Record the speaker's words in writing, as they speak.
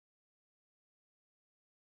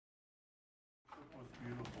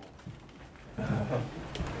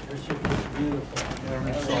Worship is beautiful.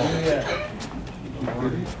 Hallelujah.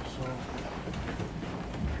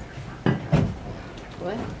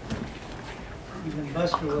 What? Even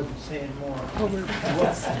Buster wasn't saying more. Oh,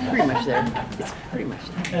 it's pretty much there. It's pretty much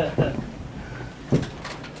there.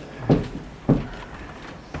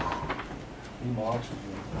 Need more oxygen.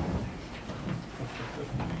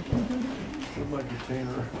 Put my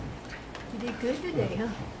container. You did good today, huh?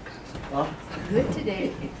 Huh? Good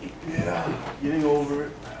today. Yeah, getting over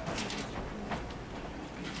it.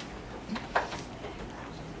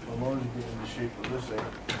 I'm already getting into shape for this thing.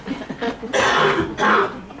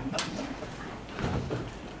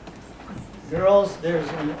 Girls, there's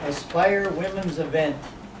an Aspire Women's event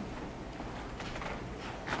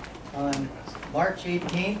on March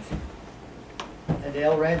 18th at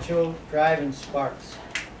El Rancho Drive in Sparks.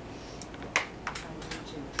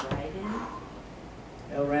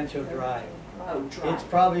 El Rancho Drive. Oh, drive. It's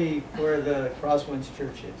probably where the Crosswinds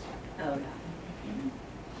Church is. Oh, no.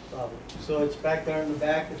 Probably. So it's back there in the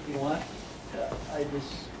back if you want.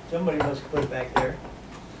 Somebody must put it back there.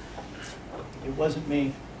 It wasn't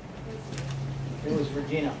me. It was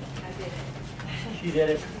Regina. I did it. She did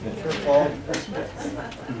it. It's her fault. Praise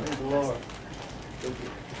the Lord.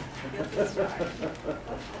 Praise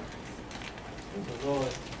the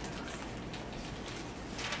Lord.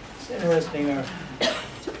 It's interesting.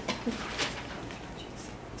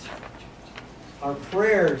 Our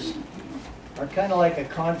prayers are kind of like a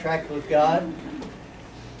contract with God.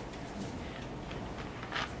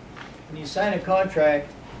 When you sign a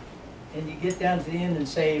contract and you get down to the end and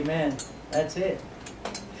say amen, that's it.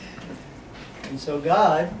 And so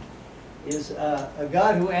God is a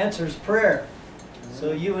God who answers prayer.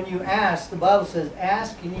 So when you ask, the Bible says,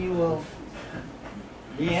 ask and you will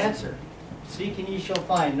be answered. Seek and ye shall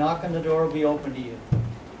find. Knock on the door will be open to you.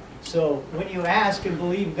 So when you ask and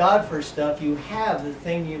believe God for stuff, you have the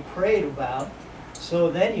thing you prayed about.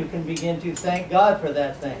 So then you can begin to thank God for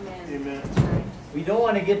that thing. Amen. We don't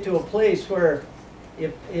want to get to a place where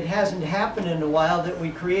if it hasn't happened in a while that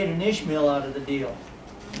we create an Ishmael out of the deal.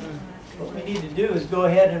 What we need to do is go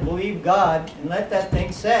ahead and believe God and let that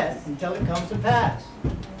thing set until it comes to pass.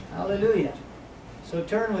 Hallelujah. So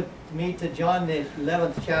turn with me to John the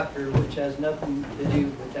 11th chapter, which has nothing to do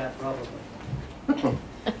with that probably.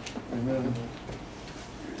 Amen.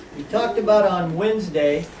 We talked about on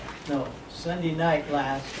Sunday night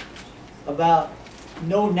last, about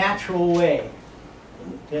no natural way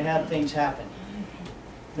to have things happen.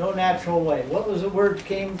 No natural way. What was the word that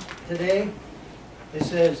came today? It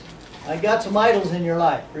says, I got some idols in your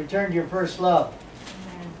life. Return to your first love.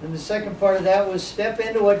 And the second part of that was step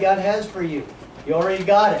into what God has for you. You already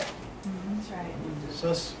got it. That's right.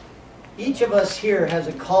 So each of us here has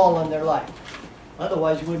a call on their life.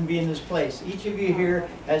 Otherwise you wouldn't be in this place. Each of you here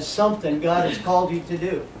has something God has called you to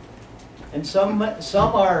do. And some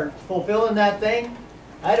are fulfilling that thing.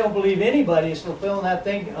 I don't believe anybody is fulfilling that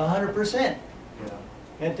thing 100%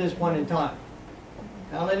 at this point in time.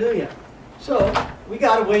 Hallelujah. So we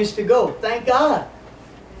got a ways to go. Thank God.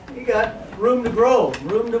 We got room to grow,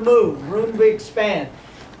 room to move, room to expand.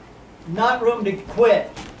 Not room to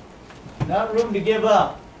quit. Not room to give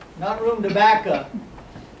up. Not room to back up.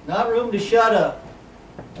 Not room to shut up.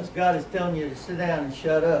 That's God is telling you to sit down and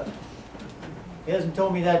shut up. He hasn't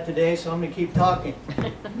told me that today, so I'm going to keep talking.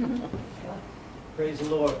 Praise the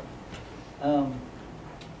Lord.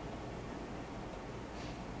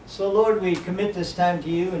 So Lord, we commit this time to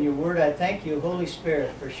you and your word. I thank you, Holy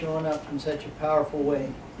Spirit, for showing up in such a powerful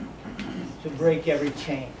way to break every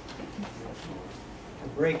chain. To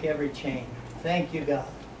break every chain. Thank you, God.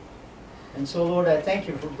 And so, Lord, I thank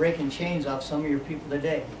you for breaking chains off some of your people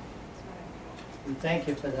today. We thank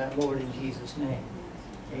you for that, Lord, in Jesus' name.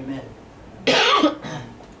 Amen.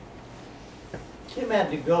 Kim had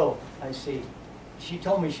to go, I see. She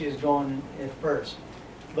told me she was going at first.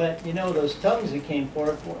 But, you know, those tongues that came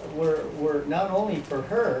forth were not only for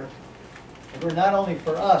her, were not only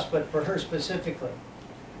for us, but for her specifically.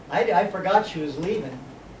 I forgot she was leaving,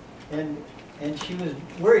 and she was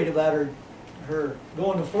worried about her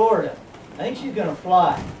going to Florida. I think she's going to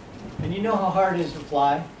fly. And you know how hard it is to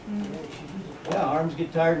fly. Yeah, arms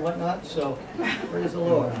get tired and whatnot, so praise the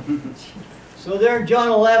Lord. So there in John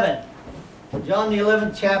 11, John the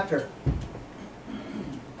 11th chapter.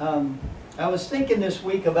 I was thinking this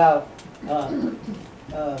week about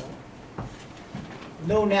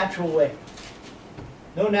no natural way.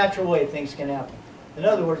 No natural way things can happen. In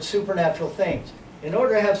other words, supernatural things. In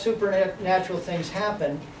order to have supernatural things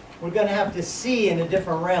happen, we're going to have to see in a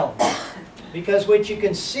different realm. Because what you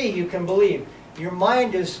can see, you can believe. Your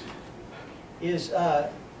mind is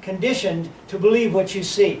conditioned to believe what you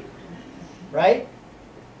see. right?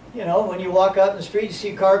 You know, when you walk out in the street, you see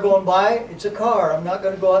a car going by, it's a car. I'm not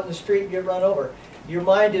going to go out in the street and get run over. Your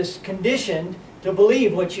mind is conditioned to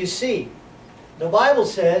believe what you see. The Bible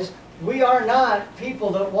says we are not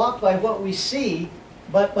people that walk by what we see,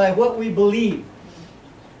 but by what we believe.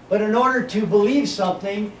 But in order to believe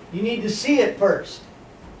something, you need to see it first.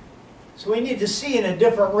 So we need to see in a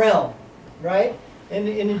different realm, right? And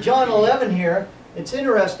in John 11 here, it's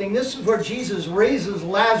interesting. This is where Jesus raises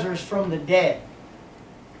Lazarus from the dead.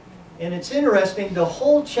 And it's interesting, the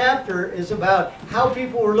whole chapter is about how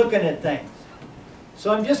people were looking at things.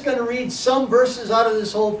 So I'm just going to read some verses out of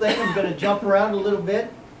this whole thing. I'm going to jump around a little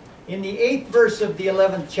bit. In the 8th verse of the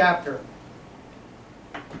 11th chapter,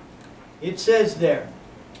 it says there,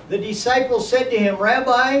 the disciples said to him,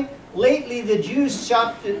 Rabbi, lately the Jews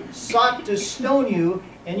sought to stone you,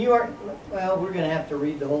 and you are... Well, we're going to have to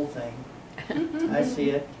read the whole thing. I see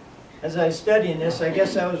it. As I was studying this, I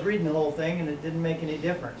guess I was reading the whole thing, and it didn't make any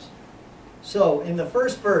difference. So, in the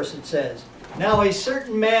first verse it says, Now a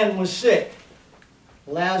certain man was sick,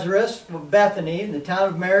 Lazarus of Bethany, in the town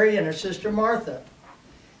of Mary and her sister Martha.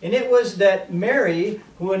 And it was that Mary,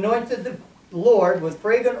 who anointed the Lord with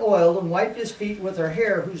fragrant oil and wiped his feet with her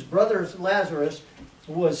hair, whose brother Lazarus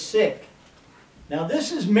was sick. Now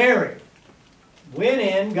this is Mary. Went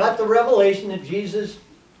in, got the revelation that Jesus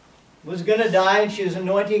was going to die, and she was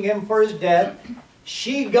anointing him for his death.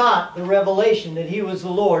 She got the revelation that he was the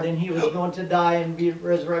Lord and he was going to die and be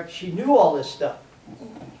resurrected. She knew all this stuff.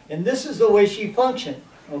 And this is the way she functioned,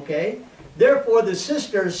 okay? Therefore the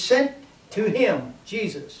sisters sent to him,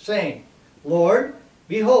 Jesus, saying, Lord,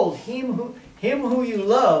 behold, him who you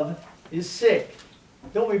love is sick.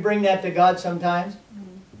 Don't we bring that to God sometimes?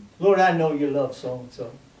 Lord, I know you love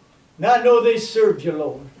so-and-so. And I know they served you,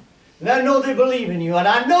 Lord. And I know they believe in you. And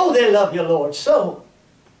I know they love you, Lord. So,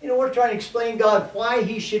 you know, we're trying to explain God why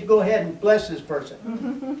he should go ahead and bless this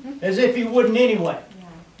person. As if he wouldn't anyway.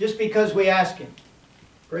 Just because we ask him.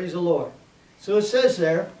 Praise the Lord. So it says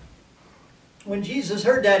there, when Jesus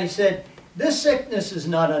heard that, he said, This sickness is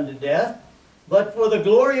not unto death, but for the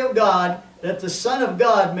glory of God, that the Son of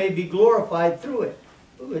God may be glorified through it.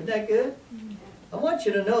 Ooh, isn't that good? I want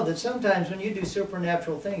you to know that sometimes when you do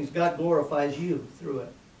supernatural things, God glorifies you through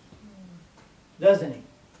it. Doesn't he?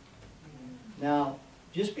 Now,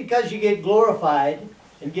 just because you get glorified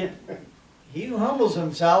and he who humbles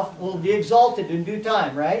himself will be exalted in due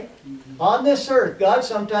time, right? On this earth, God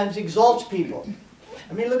sometimes exalts people.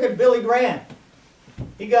 I mean, look at Billy Graham.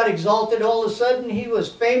 He got exalted all of a sudden. He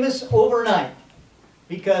was famous overnight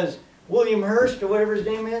because William Hearst, or whatever his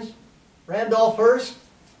name is, Randolph Hearst,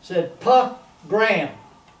 said, Puff Graham.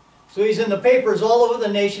 So he's in the papers all over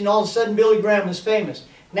the nation. All of a sudden, Billy Graham is famous.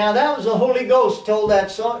 Now, that was the Holy Ghost told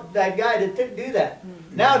that guy to do that.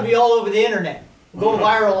 Now it'd be all over the internet. Go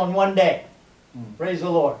viral in one day. Praise the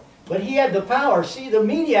Lord. But he had the power. See, the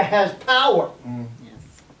media has power.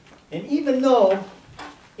 And even though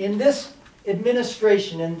in this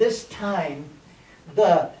administration, in this time,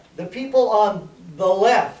 the people on the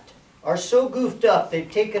left are so goofed up, they've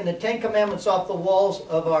taken the Ten Commandments off the walls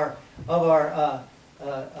of our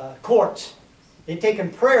courts. They've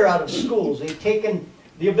taken prayer out of schools. They've taken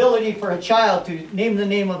the ability for a child to name the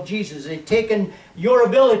name of Jesus. They've taken your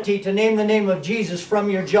ability to name the name of Jesus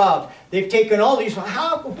from your job. They've taken all these.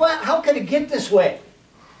 How could it get this way?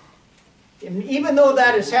 And even though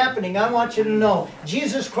that is happening, I want you to know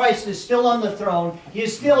Jesus Christ is still on the throne. He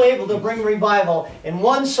is still able to bring revival, and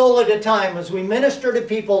one soul at a time as we minister to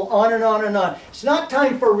people on and on and on. It's not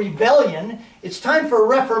time for rebellion. It's time for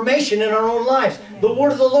reformation in our own lives. The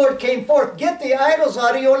word of the Lord came forth. Get the idols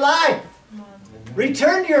out of your life.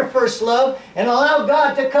 Return to your first love and allow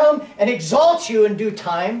God to come and exalt you in due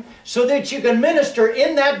time so that you can minister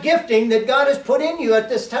in that gifting that God has put in you at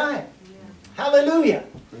this time. Hallelujah.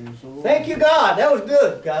 Thank you, God. That was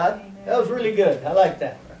good, God. That was really good. I like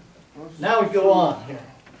that. Now we go on here.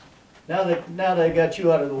 Now that I got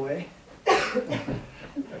you out of the way.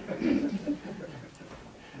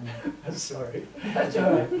 I'm sorry. That's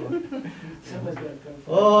all right.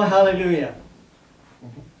 Oh, hallelujah.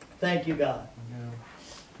 Thank you, God.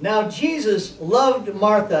 Now, Jesus loved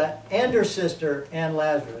Martha and her sister and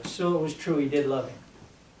Lazarus. So it was true, he did love him.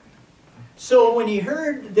 So when he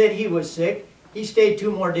heard that he was sick, he stayed 2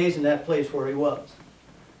 more days in that place where he was.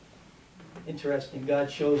 Interesting, God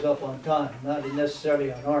shows up on time, not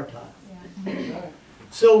necessarily on our time.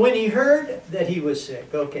 So when he heard that he was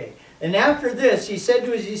sick, okay. And after this, he said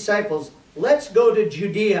to his disciples, let's go to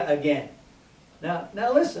Judea again. Now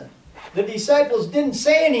listen, the disciples didn't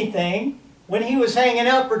say anything when he was hanging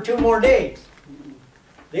out for 2 more days.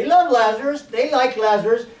 They loved Lazarus, they liked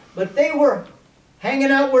Lazarus, but they were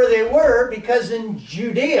hanging out where they were, because in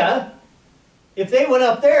Judea, if they went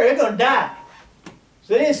up there, they're going to die.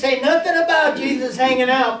 So they didn't say nothing about Jesus hanging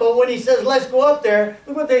out, but when he says, let's go up there,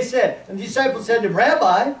 look what they said. And the disciples said to him,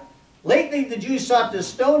 Rabbi, lately the Jews sought to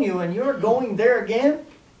stone you, and you're going there again?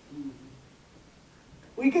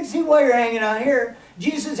 We can see why you're hanging out here.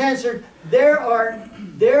 Jesus answered, are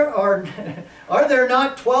there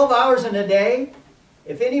not 12 hours in a day?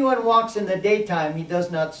 If anyone walks in the daytime, he does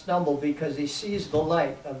not stumble because he sees the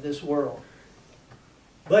light of this world.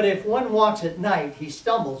 But if one walks at night, he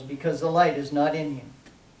stumbles because the light is not in him.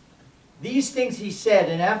 These things he said,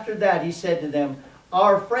 and after that he said to them,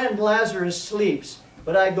 our friend Lazarus sleeps,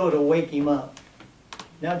 but I go to wake him up.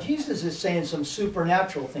 Now Jesus is saying some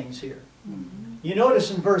supernatural things here. You notice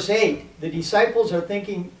in verse 8, the disciples are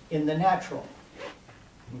thinking in the natural.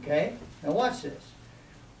 Okay? Now watch this.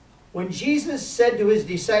 When Jesus said to his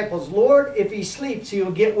disciples, Lord, if he sleeps, he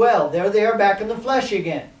will get well. There they are back in the flesh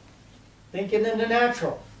again. Thinking in the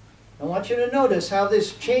natural. I want you to notice how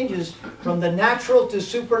this changes from the natural to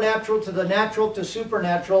supernatural to the natural to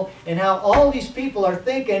supernatural, and how all these people are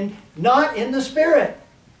thinking not in the Spirit.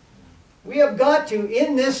 We have got to,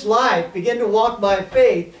 in this life, begin to walk by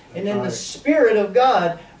faith and in the Spirit of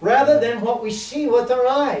God, rather than what we see with our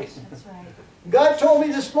eyes. That's right. God told me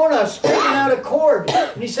this morning, I was straightening out a cord,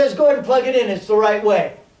 and he says, go ahead and plug it in, it's the right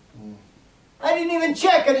way. I didn't even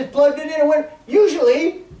check, I just plugged it in and went,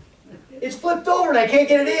 usually, it's flipped over and I can't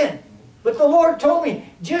get it in. But the Lord told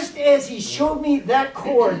me, just as he showed me that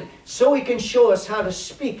cord, so he can show us how to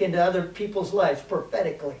speak into other people's lives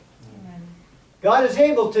prophetically. Amen. God is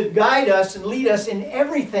able to guide us and lead us in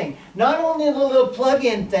everything. Not only in the little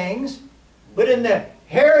plug-in things, but in the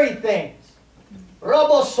hairy things.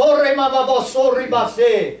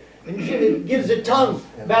 And it gives the tongue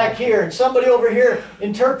back here. And somebody over here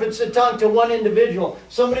interprets the tongue to one individual.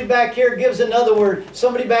 Somebody back here gives another word.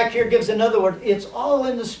 Somebody back here gives another word. It's all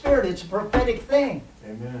in the Spirit. It's a prophetic thing.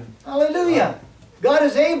 Amen. Hallelujah. God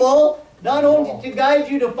is able not only to guide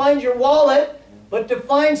you to find your wallet, but to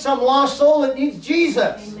find some lost soul that needs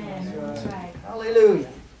Jesus. Amen. That's right. Hallelujah.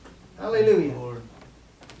 Hallelujah. Lord.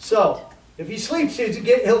 So, if he sleeps,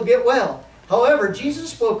 he'll get well. However,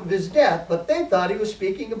 Jesus spoke of his death, but they thought he was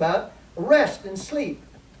speaking about rest and sleep.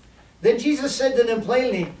 Then Jesus said to them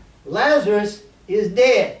plainly, Lazarus is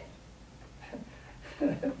dead.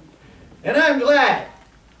 And I'm glad.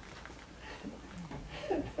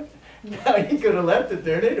 Now, he could have left it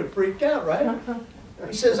there. They'd have freaked out, right?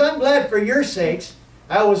 He says, I'm glad for your sakes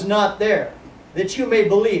I was not there, that you may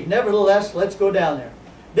believe. Nevertheless, let's go down there.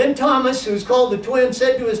 Then Thomas, who's called the twin,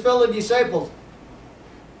 said to his fellow disciples,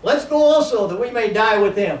 let's go also, that we may die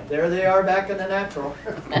with him. There they are back in the natural.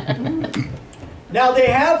 Now they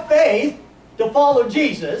have faith to follow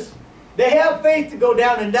Jesus. They have faith to go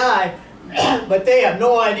down and die, but they have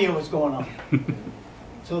no idea what's going on.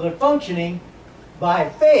 So they're functioning by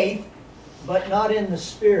faith, but not in the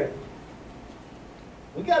Spirit.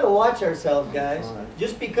 We got to watch ourselves, guys.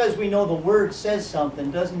 Just because we know the Word says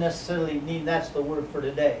something doesn't necessarily mean that's the Word for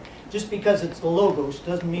today. Just because it's the Logos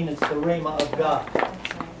doesn't mean it's the Rhema of God.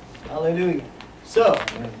 Hallelujah. So,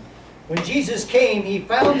 when Jesus came, he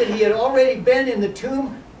found that he had already been in the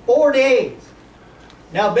tomb 4 days.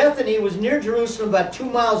 Now Bethany was near Jerusalem, about 2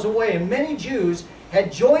 miles away, and many Jews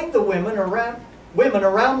had joined the women around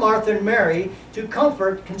Martha and Mary to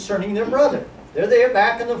comfort concerning their brother. They're there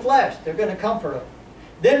back in the flesh. They're going to comfort him.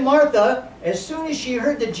 Then Martha, as soon as she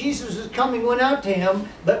heard that Jesus was coming, went out to him,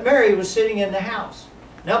 but Mary was sitting in the house.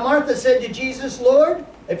 Now Martha said to Jesus, Lord,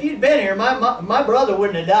 if you'd been here, my brother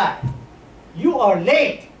wouldn't have died. You are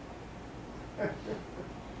late.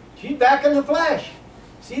 She's back in the flesh.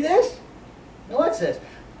 See this? Now what's this?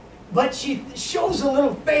 But she shows a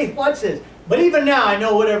little faith. What's this? But even now I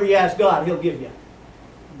know whatever you ask God, he'll give you.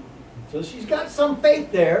 So she's got some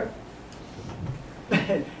faith there.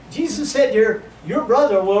 Jesus said to her, your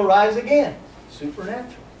brother will rise again.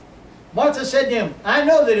 Supernatural. Martha said to him, I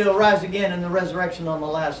know that he'll rise again in the resurrection on the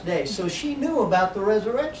last day. So she knew about the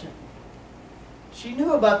resurrection. She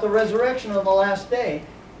knew about the resurrection on the last day,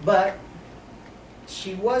 but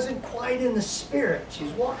she wasn't quite in the Spirit.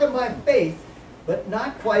 She's walking by faith, but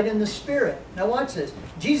not quite in the Spirit. Now watch this.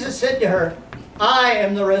 Jesus said to her, I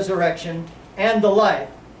am the resurrection and the life.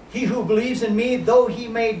 He who believes in me, though he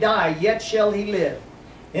may die, yet shall he live.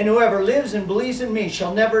 And whoever lives and believes in me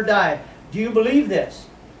shall never die. Do you believe this?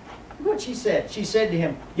 Look what she said. She said to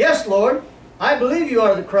him, yes, Lord, I believe you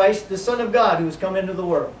are the Christ, the Son of God, who has come into the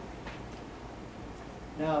world.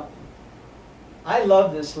 Now, I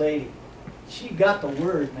love this lady. She got the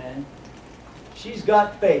Word, man. She's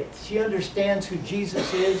got faith. She understands who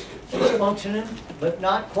Jesus is. She's functioning, but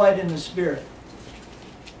not quite in the Spirit.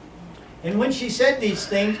 And when she said these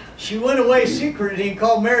things, she went away secretly and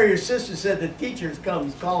called Mary, her sister, said, the teacher's come,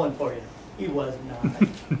 he's calling for you. He was not.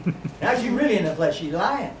 Now she's really in the flesh, she's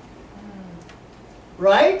lying.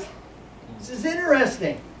 Right? This is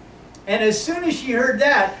interesting. And as soon as she heard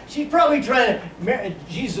that, she's probably trying to,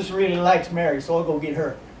 Jesus really likes Mary, so I'll go get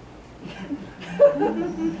her.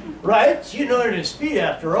 Right? She anointed his feet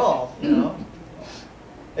after all, you know.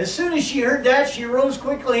 As soon as she heard that, she rose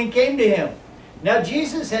quickly and came to him. Now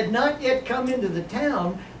Jesus had not yet come into the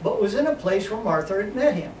town, but was in a place where Martha had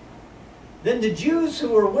met him. Then the Jews who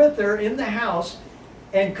were with her in the house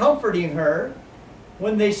and comforting her,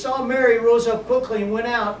 when they saw Mary rose up quickly and went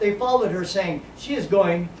out, they followed her, saying, she is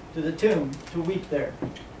going to the tomb to weep there.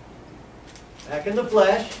 Back in the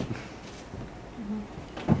flesh.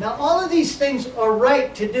 Now all of these things are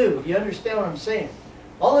right to do. You understand what I'm saying?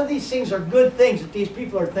 All of these things are good things that these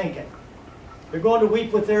people are thinking. They're going to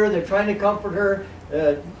weep with her. They're trying to comfort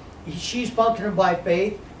her. She's functioning by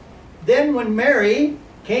faith. Then when Mary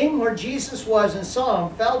came where Jesus was and saw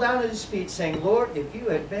him, fell down at his feet, saying, Lord, if you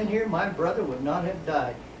had been here, my brother would not have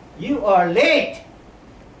died. You are late.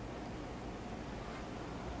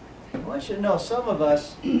 I want you to know, some of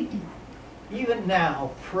us, even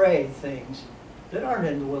now, pray things that aren't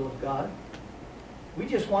in the will of God. We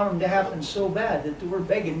just want them to happen so bad that we're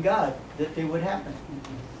begging God that they would happen.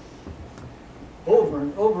 Over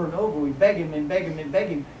and over and over, we beg him and beg him and beg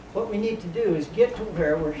him. What we need to do is get to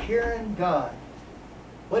where we're hearing God,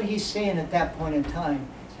 what he's saying at that point in time,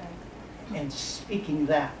 That's right. and speaking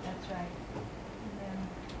that. That's right. Amen.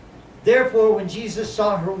 Therefore, when Jesus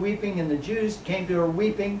saw her weeping, and the Jews came to her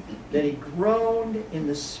weeping, that he groaned in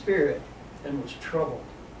the spirit and was troubled.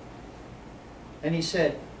 And he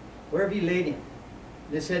said, where have you laid him?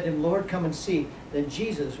 They said to him, Lord, come and see. Then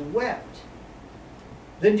Jesus wept.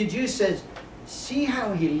 Then the Jews said, see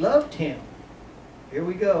how he loved him. Here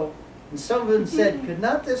we go. And some of them said, could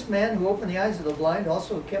not this man who opened the eyes of the blind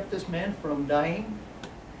also have kept this man from dying?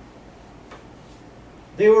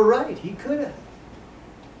 They were right. He could have.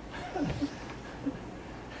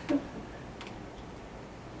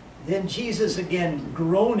 Then Jesus again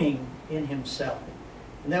groaning in himself.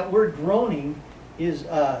 And that word groaning is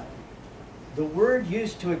the word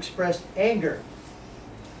used to express anger,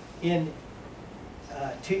 to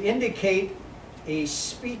indicate a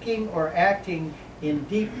speaking or acting in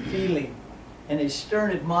deep feeling and a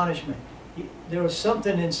stern admonishment. There was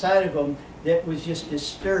something inside of him that was just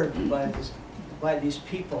disturbed by these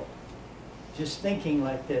people, just thinking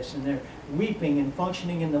like this, and they're weeping and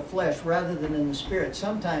functioning in the flesh rather than in the spirit.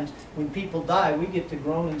 Sometimes when people die, we get to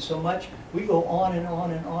groaning so much, we go on and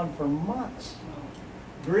on and on for months,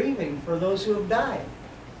 grieving for those who have died.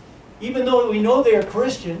 Even though we know they are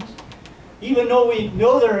Christians, even though we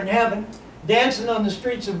know they're in heaven, dancing on the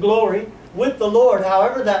streets of glory with the Lord,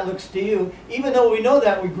 however that looks to you, even though we know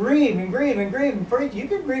that, we grieve and grieve and grieve and pray. You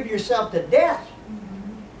can grieve yourself to death.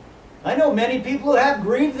 I know many people who have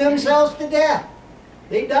grieved themselves to death.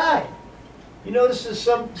 They died. You notice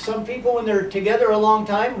that some people, when they're together a long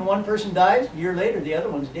time and one person dies, a year later the other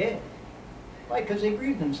one's dead. Why? Because they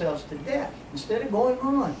grieve themselves to death instead of going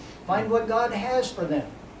on. Find what God has for them.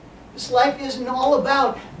 This life isn't all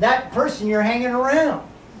about that person you're hanging around.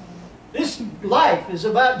 This life is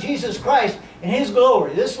about Jesus Christ and His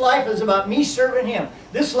glory. This life is about me serving Him.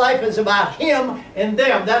 This life is about Him and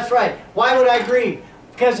them. That's right. Why would I grieve?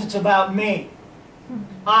 Because it's about me.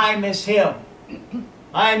 I miss Him.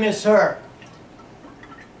 I miss her.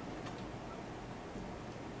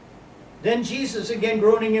 Then Jesus, again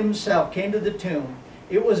groaning himself, came to the tomb.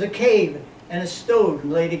 It was a cave, and a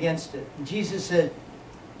stone laid against it. And Jesus said,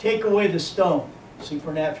 take away the stone.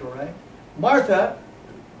 Supernatural, right? Martha,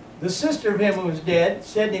 the sister of him who was dead,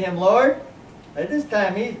 said to him, Lord, at this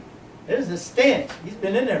time there's a stench. He's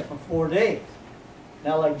been in there for 4 days.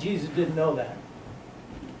 Now, like Jesus didn't know that.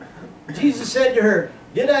 Jesus said to her,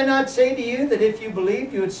 did I not say to you that if you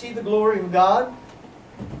believed, you would see the glory of God?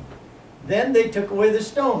 Then they took away the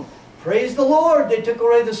stone. Praise the Lord, they took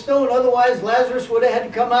away the stone. Otherwise, Lazarus would have had to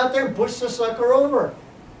come out there and push the sucker over.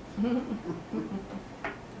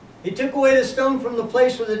 He took away the stone from the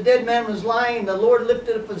place where the dead man was lying, and the Lord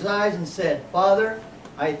lifted up his eyes and said, Father,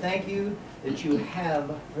 I thank you that you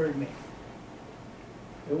have heard me.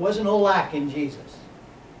 There was no lack in Jesus.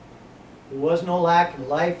 There was no lack in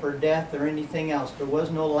life or death or anything else. There was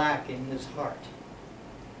no lack in his heart.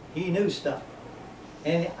 He knew stuff.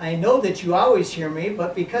 And I know that you always hear me,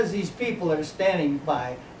 but because these people are standing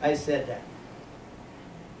by, I said that.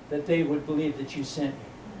 That they would believe that you sent me.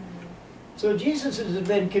 So Jesus has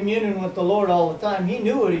been communing with the Lord all the time. He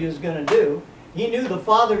knew what he was going to do. He knew the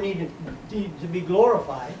Father needed to be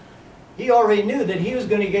glorified. He already knew that he was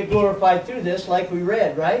going to get glorified through this, like we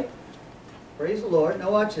read, right? Praise the Lord.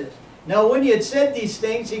 Now watch this. Now when he had said these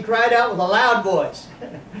things, he cried out with a loud voice,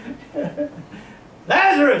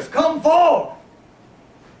 Lazarus, come forth!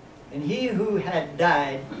 And he who had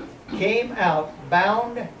died came out,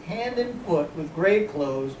 bound hand and foot with grave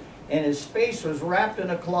clothes, and his face was wrapped in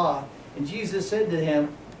a cloth. And Jesus said to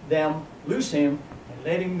them, loose him and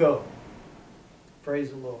let him go.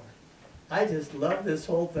 Praise the Lord. I just love this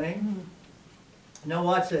whole thing. Now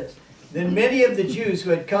watch this. Then many of the Jews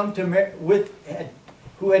who had come to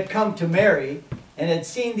Mary and had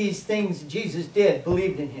seen these things Jesus did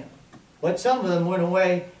believed in him. But some of them went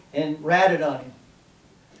away and ratted on him.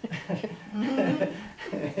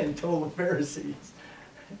 And told the Pharisees.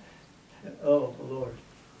 Oh, the Lord.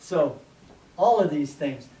 So, all of these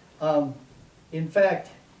things. In fact,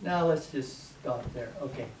 now let's just stop there.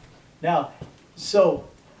 Okay. Now, so,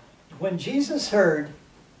 when Jesus heard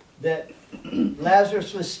that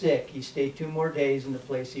Lazarus was sick, he stayed 2 more days in the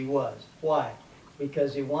place he was. Why?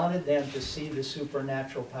 Because he wanted them to see the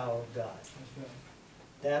supernatural power of God.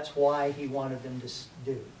 That's why he wanted them to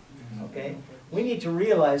do. Okay? We need to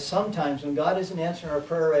realize sometimes when God isn't answering our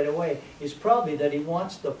prayer right away, it's probably that he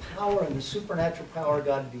wants the power and the supernatural power of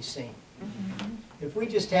God to be seen. If we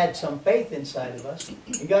just had some faith inside of us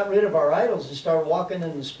and got rid of our idols and started walking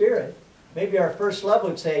in the Spirit, maybe our first love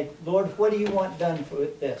would say, Lord, what do you want done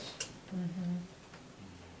with this?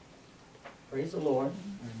 Praise the Lord.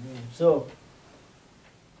 So,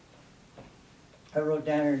 I wrote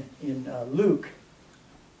down in Luke,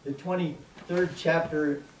 the 23rd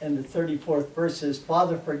chapter and the 34th verse says,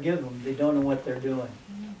 Father, forgive them. They don't know what they're doing.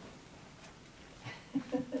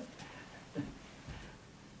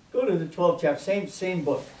 Go to the 12th chapter, same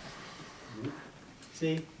book.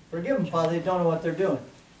 See, forgive them, Father, they don't know what they're doing.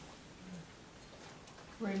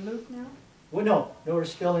 We're in Luke now? Well, no, we're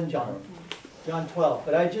still in John 12.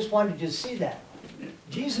 But I just wanted you to see that.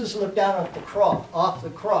 Jesus looked down at the cross, off the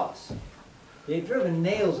cross. They'd driven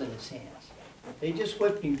nails in his hands. They just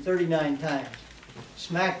whipped him 39 times,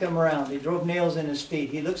 smacked him around. They drove nails in his feet.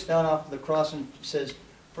 He looks down off the cross and says,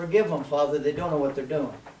 forgive them, Father, they don't know what they're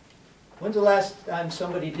doing. When's the last time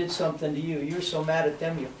somebody did something to you? You were so mad at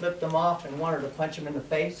them, you flipped them off and wanted to punch them in the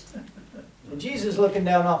face? And Jesus looking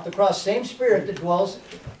down off the cross, same Spirit that dwells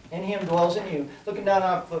in him dwells in you. Looking down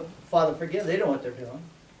off the Father, forgive them, they don't know what they're doing.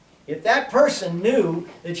 If that person knew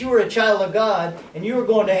that you were a child of God and you were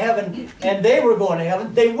going to heaven and they were going to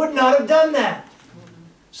heaven, they would not have done that.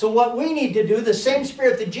 So what we need to do, the same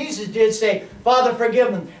Spirit that Jesus did, say, Father,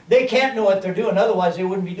 forgive them. They can't know what they're doing, otherwise they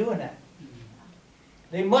wouldn't be doing that.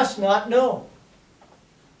 They must not know.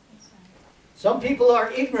 Some people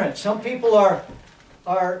are ignorant. Some people are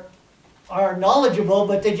knowledgeable,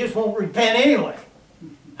 but they just won't repent anyway.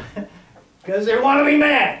 Because they want to be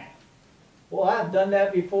mad. Well, I've done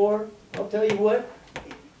that before. I'll tell you what.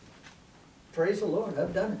 Praise the Lord,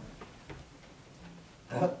 I've done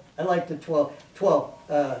it. I like the 12.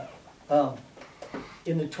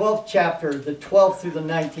 In the 12th chapter, the 12th through the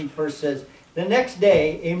 19th verse says, the next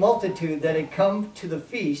day, a multitude that had come to the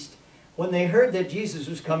feast, when they heard that Jesus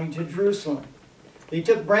was coming to Jerusalem, they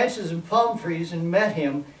took branches of palm trees and met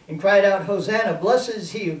him and cried out, Hosanna, blessed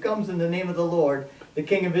is he who comes in the name of the Lord, the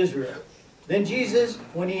King of Israel. Then Jesus,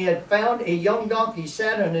 when he had found a young donkey,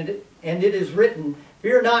 sat on it, and it is written,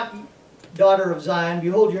 fear not, daughter of Zion,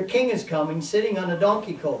 behold, your king is coming, sitting on a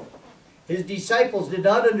donkey colt. His disciples did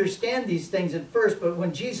not understand these things at first, but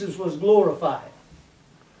when Jesus was glorified.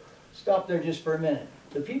 Stop there just for a minute.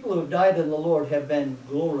 The people who have died in the Lord have been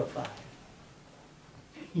glorified.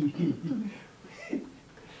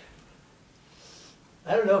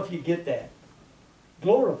 I don't know if you get that.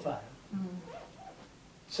 Glorified.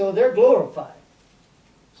 So they're glorified.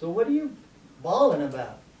 So what are you bawling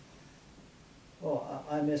about? Oh,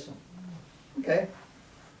 I miss them. Okay.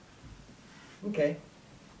 Okay.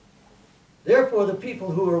 Therefore the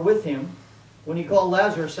people who were with him, when he called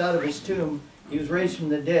Lazarus out of his tomb, he was raised from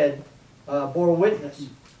the dead, bore witness.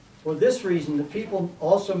 For this reason the people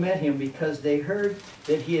also met him, because they heard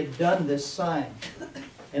that he had done this sign.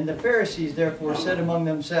 And the Pharisees therefore said among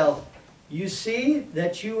themselves, you see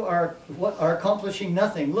that you are accomplishing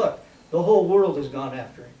nothing. Look, the whole world has gone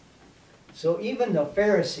after him. So even the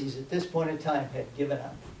Pharisees at this point in time had given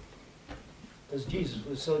up. Because Jesus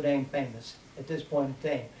was so dang famous at this point in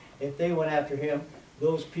time. If they went after him,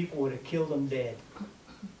 those people would have killed him dead.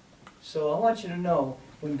 So I want you to know,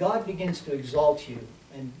 when God begins to exalt you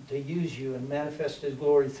and to use you and manifest his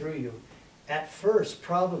glory through you, at first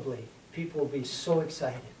probably people will be so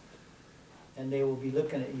excited. And they will be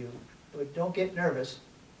looking at you. But don't get nervous.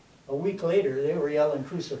 A week later, they were yelling,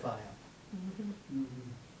 crucify him.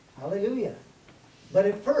 Hallelujah. But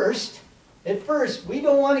at first, we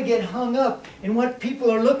don't want to get hung up in what people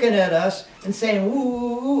are looking at us and saying, ooh,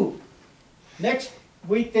 ooh, ooh. Next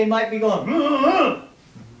week they might be going,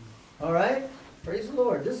 all right? Praise the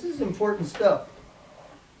Lord. This is important stuff.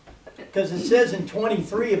 Because it says in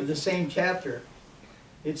 23 of the same chapter,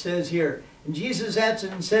 it says here, and Jesus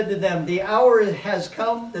answered and said to them, the hour has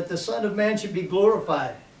come that the Son of Man should be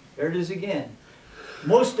glorified. There it is again.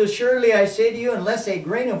 Most assuredly I say to you, unless a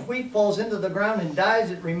grain of wheat falls into the ground and dies,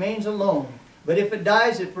 it remains alone. But if it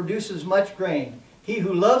dies, it produces much grain. He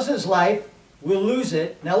who loves his life will lose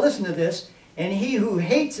it. Now listen to this. And he who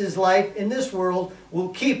hates his life in this world will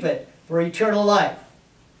keep it for eternal life.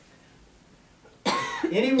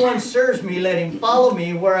 Anyone serves me, let him follow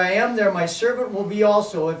me. Where I am, there my servant will be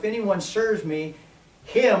also. If anyone serves me,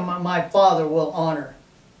 him my Father will honor.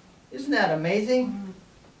 Isn't that amazing?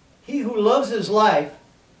 He who loves his life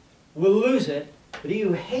will lose it, but he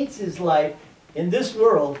who hates his life in this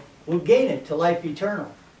world will gain it to life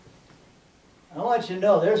eternal. I want you to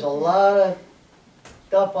know there's a lot of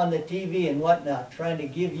stuff on the TV and whatnot trying to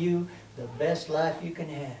give you the best life you can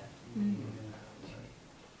have.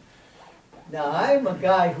 Now, I'm a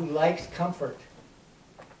guy who likes comfort,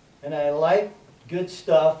 and I like good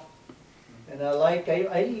stuff, and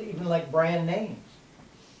I even like brand names.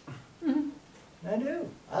 I do.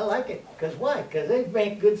 I like it. Because why? Because they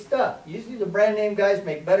make good stuff. Usually the brand name guys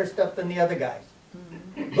make better stuff than the other guys.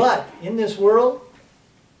 But in this world,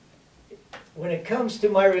 when it comes to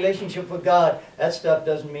my relationship with God, that stuff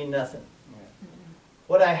doesn't mean nothing.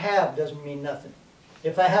 What I have doesn't mean nothing.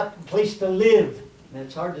 If I have a place to live, and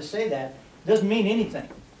it's hard to say that, doesn't mean anything.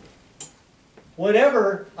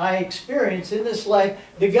 Whatever I experience in this life,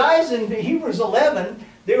 the guys in Hebrews 11,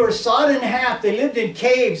 they were sawn in half, they lived in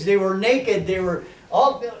caves, they were naked, they were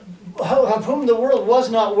all of whom the world was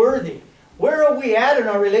not worthy. Where are we at in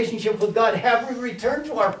our relationship with God? Have we returned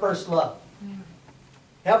to our first love?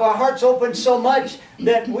 Have our hearts opened so much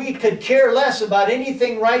that we could care less about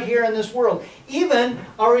anything right here in this world? Even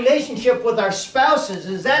our relationship with our spouses,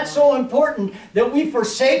 is that so important that we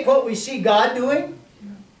forsake what we see God doing?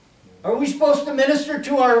 Are we supposed to minister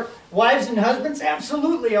to our wives and husbands?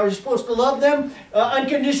 Absolutely. Are we supposed to love them?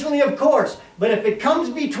 Unconditionally, of course. But if it comes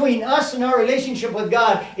between us and our relationship with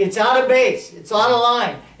God, it's out of base. It's out of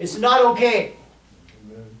line. It's not okay.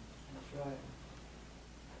 Amen.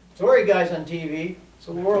 Sorry, guys on TV.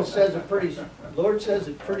 So the world says it pretty, Lord says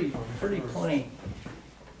it pretty plain.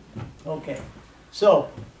 Okay. So,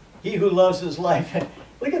 he who loves his life.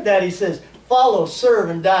 Look at that. He says, follow, serve,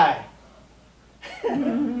 and die.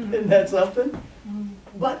 Isn't that something?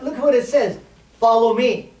 But look what it says. Follow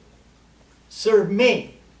me. Serve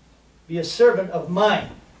me. Be a servant of mine.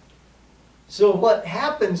 So what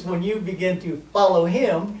happens when you begin to follow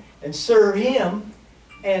him and serve him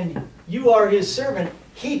and you are his servant,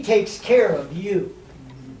 he takes care of you.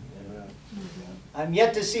 I'm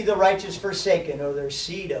yet to see the righteous forsaken or their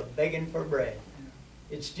seed of begging for bread.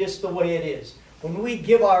 It's just the way it is. When we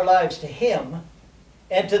give our lives to him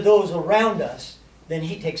and to those around us, then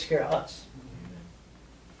he takes care of us.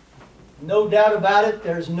 No doubt about it.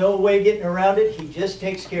 There's no way getting around it. He just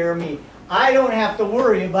takes care of me. I don't have to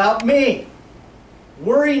worry about me.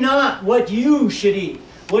 Worry not what you should eat,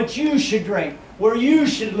 what you should drink, where you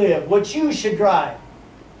should live, what you should drive.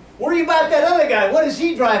 Worry about that other guy. What is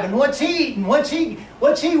he driving? What's he eating? What's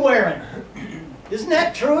he wearing? Isn't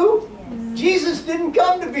that true? Yes. Jesus didn't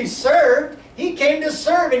come to be served. He came to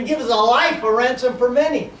serve and give us a life, a ransom for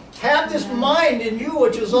many. Have this mind in you,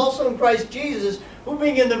 which is also in Christ Jesus, who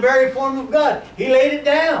being in the very form of God. He laid it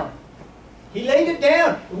down. He laid it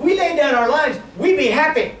down. If we lay down our lives, we be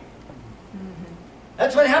happy.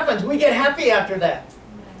 That's what happens. We get happy after that.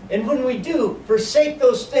 And when we do forsake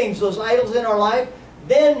those things, those idols in our life,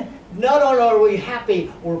 then not only are we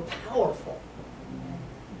happy, we're powerful.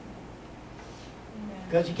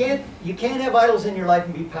 Because you can't have idols in your life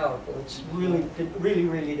and be powerful. It's really,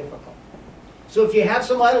 really difficult. So if you have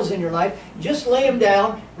some idols in your life, just lay them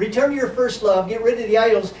down, return to your first love, get rid of the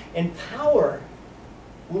idols, and power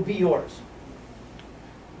will be yours.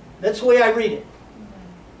 That's the way I read it.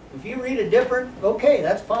 If you read it different, okay,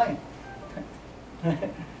 that's fine.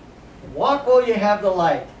 Walk while you have the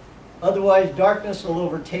light. Otherwise, darkness will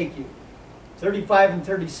overtake you. 35 and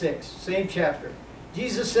 36, same chapter.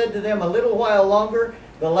 Jesus said to them, a little while longer,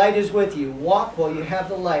 the light is with you. Walk while you have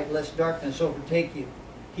the light, lest darkness overtake you.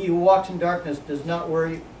 He who walks in darkness does not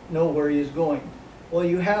know where he is going. While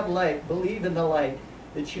you have light, believe in the light,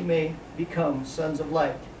 that you may become sons of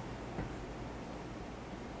light.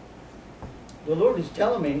 The Lord is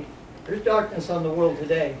telling me, there's darkness on the world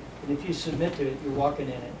today, and if you submit to it, you're walking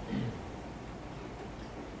in it.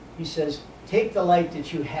 He says, take the light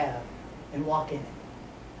that you have and walk in it.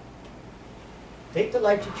 Take the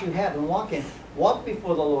light that you have and walk in it. Walk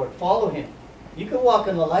before the Lord. Follow Him. You can walk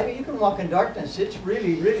in the light or you can walk in darkness. It's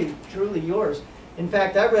really, really, truly yours. In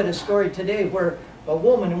fact, I read a story today where a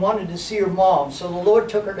woman wanted to see her mom. So the Lord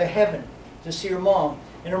took her to heaven to see her mom.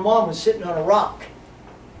 And her mom was sitting on a rock.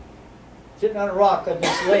 Sitting on a rock on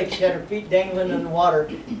this lake. She had her feet dangling in the water.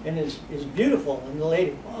 And it's beautiful. And the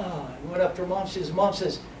lady, wow, went up to her mom. Mom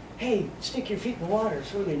says, hey, stick your feet in the water.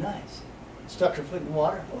 It's really nice. Stuck her foot in the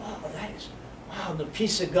water. Wow, wow, the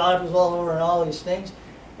peace of God was all over and all these things.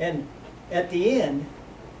 And at the end,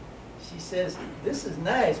 she says, this is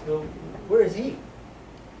nice, but where is He?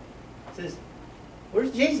 Says,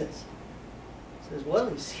 where's Jesus? Says, well,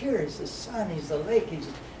 He's here. He's the sun. He's the lake.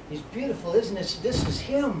 He's beautiful, isn't it? This is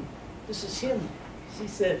Him. This is Him. She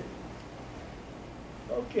said,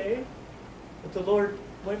 okay. But the Lord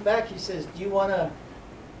went back. He says, do you want to,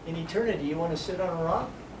 in eternity, you want to sit on a rock?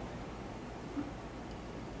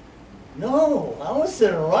 No, I want to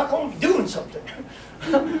sit on a rock. I want to be doing something.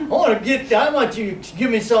 I want you to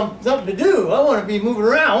give me something to do. I want to be moving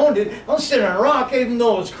around. I want to sit on a rock, even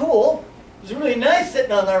though it's cool. It's really nice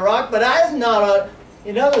sitting on that rock, but I'm not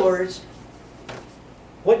in other words,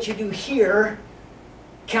 what you do here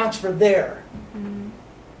counts for there. Mm-hmm.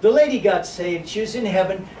 The lady got saved. She was in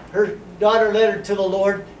heaven. Her daughter led her to the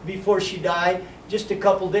Lord before she died. Just a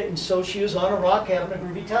couple didn't, so she was on a rock having a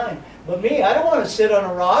groovy time. But me, I don't want to sit on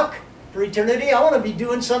a rock for eternity. I want to be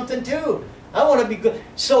doing something too. I want to be good.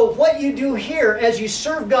 So what you do here as you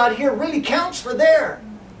serve God here really counts for there.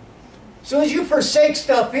 So as you forsake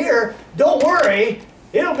stuff here, don't worry.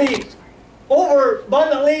 It'll be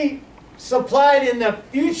overabundantly supplied in the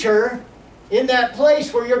future in that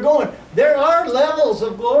place where you're going. There are levels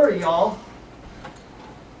of glory, y'all.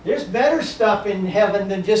 There's better stuff in heaven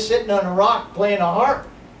than just sitting on a rock playing a harp,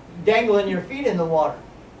 dangling your feet in the water.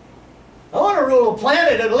 I want to rule a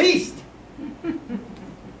planet at least.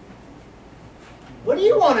 What do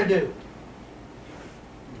you want to do?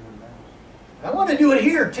 I want to do it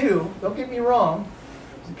here too. Don't get me wrong.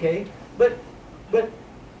 Okay? But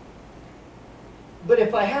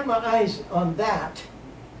if I have my eyes on that,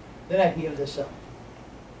 then I can give this up.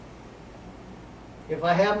 If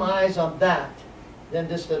I have my eyes on that, then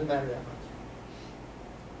this doesn't matter that much.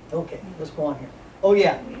 Okay, let's go on here. Oh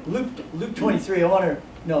yeah, Luke 23. I want to.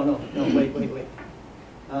 No. Wait.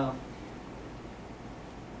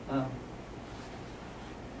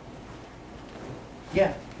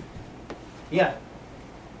 Yeah.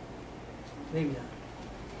 Maybe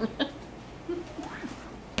not.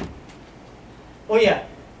 Oh yeah.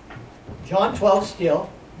 John 12 still.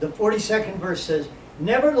 The 42nd verse says,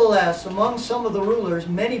 nevertheless, among some of the rulers,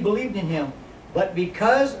 many believed in Him. But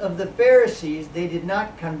because of the Pharisees, they did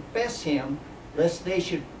not confess Him, lest they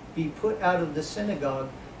should be put out of the synagogue,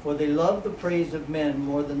 for they loved the praise of men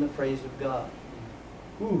more than the praise of God.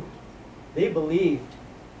 Ooh, they believed,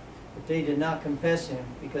 but they did not confess Him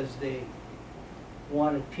because they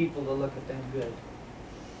wanted people to look at them good.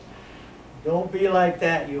 Don't be like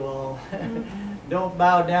that, you all. Don't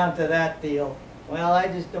bow down to that deal. Well, I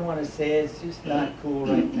just don't want to say it. It's just not cool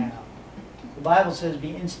right now. The Bible says be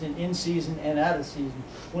instant in season and out of season.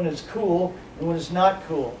 When it's cool and when it's not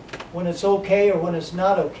cool. When it's okay or when it's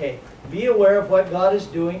not okay. Be aware of what God is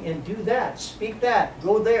doing and do that. Speak that.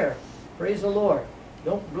 Go there. Praise the Lord.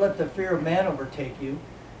 Don't let the fear of man overtake you.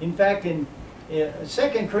 In fact, in 2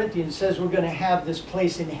 Corinthians says we're going to have this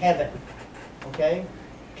place in heaven. Okay?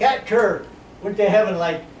 Kat Kerr went to heaven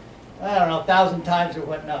like, I don't know, 1,000 times or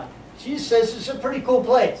whatnot. She says it's a pretty cool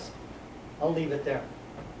place. I'll leave it there.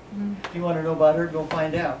 If you want to know about her, go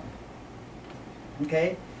find out.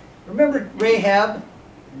 Okay? Remember Rahab?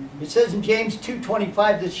 It says in James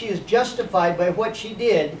 2:25 that she is justified by what she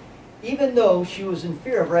did, even though she was in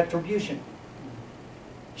fear of retribution.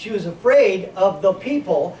 She was afraid of the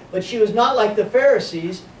people, but she was not like the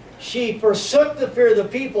Pharisees. She forsook the fear of the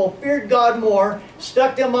people, feared God more,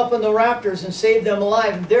 stuck them up in the rafters and saved them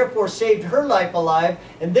alive, and therefore saved her life alive,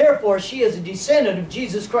 and therefore she is a descendant of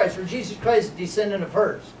Jesus Christ, or Jesus Christ is a descendant of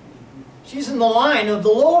hers. She's in the line of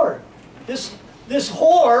the Lord. This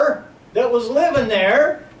whore that was living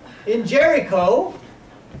there in Jericho,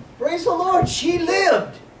 praise the Lord, she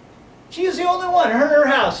lived. She is the only one, her and her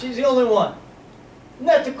house, she's the only one. Isn't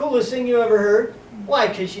that the coolest thing you ever heard? Why?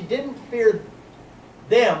 Because she didn't fear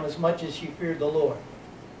them as much as she feared the Lord.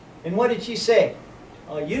 And what did she say?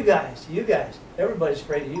 Oh, you guys, everybody's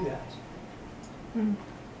afraid of you guys.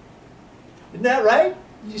 Isn't that right?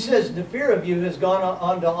 She says, the fear of you has gone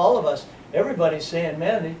on to all of us. Everybody's saying,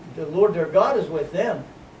 man, the Lord their God is with them.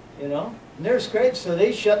 You know? And they're scared, so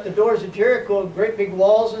they shut the doors of Jericho, great big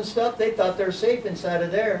walls and stuff. They thought they're safe inside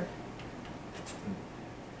of there.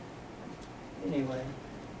 Anyway.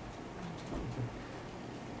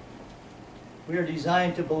 We are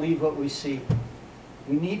designed to believe what we see.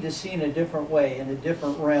 We need to see in a different way, in a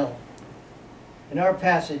different realm. In our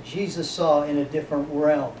passage, Jesus saw in a different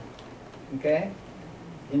realm. Okay?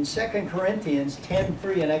 In 2 Corinthians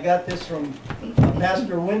 10:3, and I got this from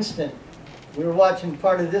Pastor Winston. We were watching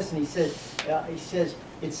part of this, and he says,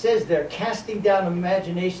 it says there, casting down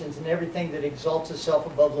imaginations and everything that exalts itself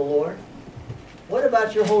above the Lord. What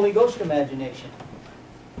about your Holy Ghost imagination?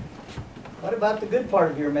 What about the good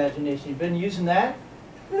part of your imagination? You've been using that?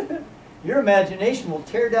 Your imagination will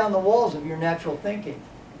tear down the walls of your natural thinking.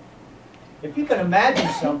 If you can imagine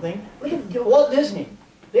something, look at Walt Disney.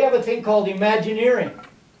 They have a thing called Imagineering.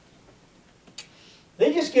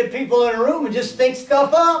 They just get people in a room and just think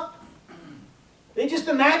stuff up. They just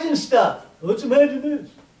imagine stuff. Let's imagine this.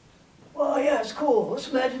 Well, yeah, it's cool. Let's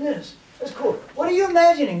imagine this. That's cool. What are you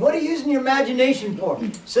imagining? What are you using your imagination for?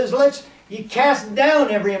 It says, you cast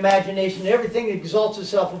down every imagination, everything that exalts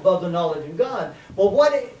itself above the knowledge of God. Well,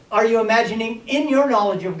 what are you imagining in your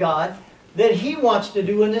knowledge of God that He wants to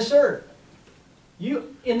do in this earth?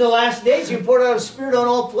 In the last days, you poured out a spirit on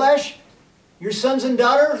all flesh. Your sons and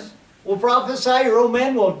daughters will prophesy. Your old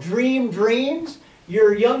men will dream dreams.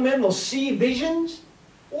 Your young men will see visions.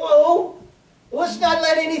 Whoa! Let's not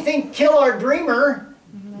let anything kill our dreamer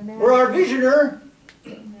or our visioner.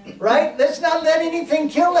 Right? Let's not let anything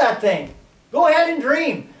kill that thing. Go ahead and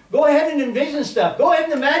dream. Go ahead and envision stuff. Go ahead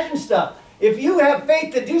and imagine stuff. If you have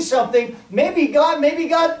faith to do something, maybe God,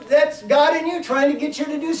 that's God in you trying to get you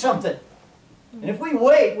to do something. And if we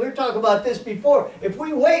wait, we were talking about this before, if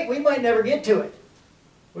we wait, we might never get to it.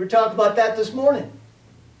 We were talking about that this morning.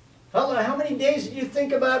 How many days did you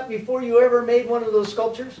think about before you ever made one of those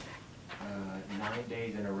sculptures? 9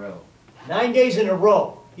 days in a row. 9 days in a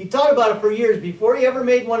row. He thought about it for years before he ever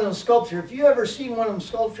made one of those sculptures. If you ever seen one of them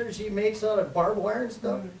sculptures he makes out of barbed wire and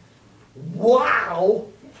stuff, wow!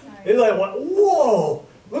 It's like, whoa!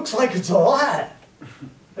 Looks like it's alive.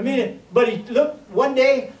 I mean, but he looked one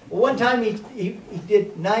time he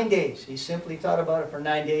did 9 days. He simply thought about it for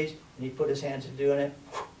 9 days, and he put his hands to doing it.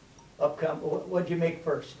 Up come. What'd you make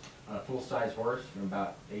first? A full-size horse in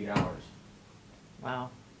about 8 hours. Wow.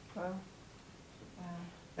 Wow.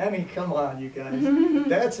 I mean, come on, you guys.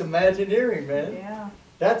 That's Imagineering, man. Yeah.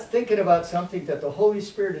 That's thinking about something that the Holy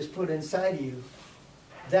Spirit has put inside of you.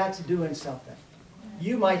 That's doing something.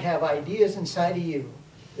 You might have ideas inside of you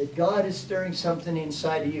that God is stirring something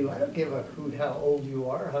inside of you. I don't give a hoot how old you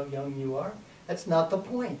are, how young you are. That's not the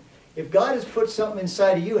point. If God has put something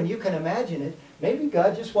inside of you and you can imagine it, maybe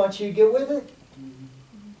God just wants you to get with it.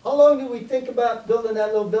 How long did we think about building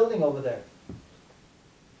that little building over there?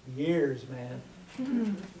 Years, man.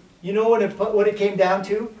 You know what it came down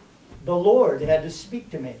to? The Lord had to speak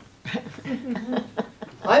to me.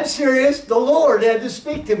 I'm serious. The Lord had to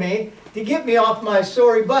speak to me to get me off my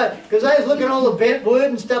sorry butt. Because I was looking at all the bent wood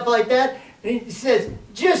and stuff like that. And He says,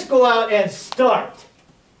 just go out and start.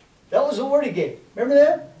 That was the word He gave. Remember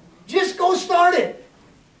that? Just go start it.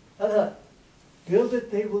 I thought, build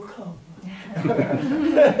it, they will come.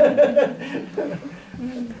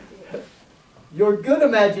 Your good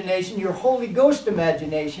imagination, your Holy Ghost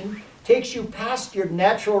imagination, takes you past your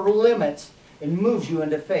natural limits and moves you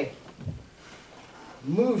into faith.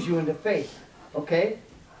 Moves you into faith. Okay?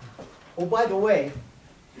 Oh, by the way,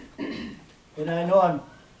 and I know I'm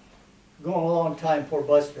going a long time, poor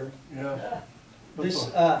Buster. Yeah. This,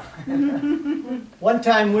 one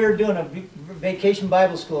time we were doing a vacation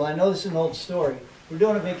Bible school. I know this is an old story. We were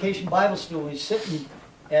doing a vacation Bible school. We were sitting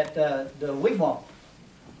at the wigwam.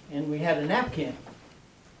 And we had a napkin.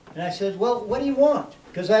 And I said, well, what do you want?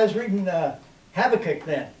 Because I was reading Habakkuk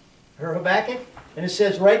then, or Habakkuk, and it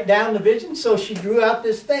says, write down the vision. So she drew out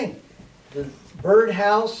this thing. The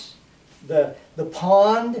birdhouse, the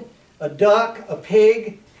pond, a duck, a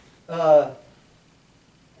pig, a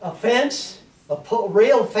fence, a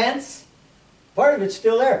rail fence. Part of it's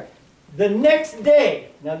still there. The next day,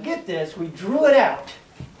 now get this, we drew it out.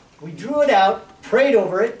 We drew it out, prayed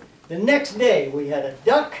over it. The next day, we had a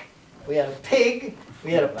duck, we had a pig,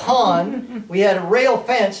 we had a pond, we had a rail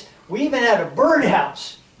fence, we even had a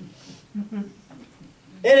birdhouse. And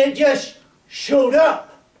it just showed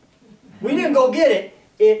up. We didn't go get it,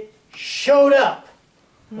 it showed up.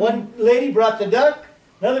 One lady brought the duck,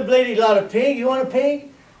 another lady brought a pig. You want a pig?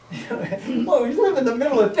 Well, we live in the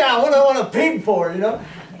middle of town, what do I want a pig for, you know?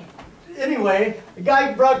 Anyway, the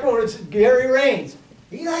guy brought over, it's Gary Raines.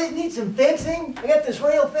 You guys need some fencing? I got this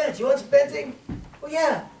rail fence. You want some fencing? Well,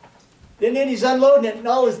 yeah. And then he's unloading it and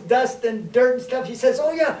all this dust and dirt and stuff. He says,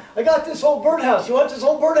 oh yeah, I got this old birdhouse. You want this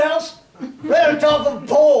old birdhouse? Right on top of a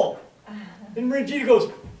pole. And Regina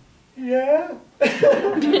goes, yeah.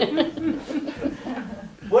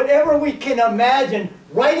 Whatever we can imagine,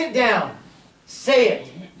 write it down. Say it.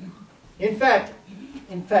 In fact,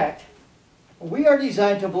 we are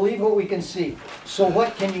designed to believe what we can see. So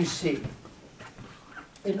what can you see?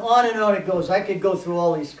 And on it goes. I could go through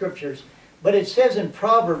all these scriptures. But it says in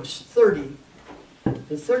Proverbs 30,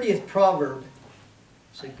 the 30th proverb,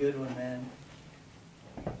 it's a good one, man.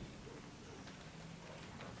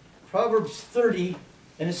 Proverbs 30,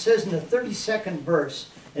 and it says in the 32nd verse,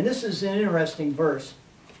 and this is an interesting verse.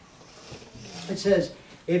 It says,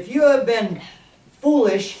 if you have been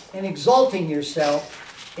foolish in exalting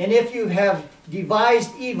yourself, and if you have devised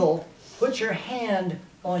evil, put your hand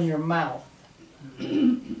on your mouth.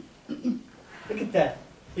 Look at that.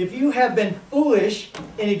 If you have been foolish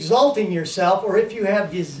in exalting yourself, or if you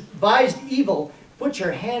have devised evil, put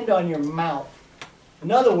your hand on your mouth.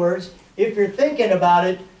 In other words, if you're thinking about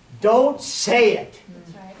it, don't say it.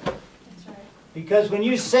 That's right. That's right. Because when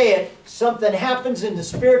you say it, something happens in the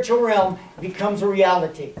spiritual realm, it becomes a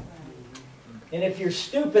reality. And if you're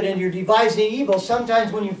stupid and you're devising evil,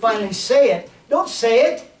 sometimes when you finally say it, don't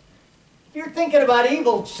say it. If you're thinking about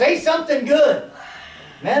evil, say something good.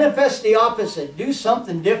 Manifest the opposite. Do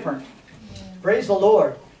something different. Praise the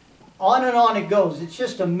Lord. On and on it goes. It's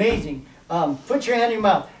just amazing. Put your hand in your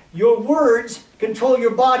mouth. Your words control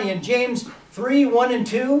your body. In James 3, 1 and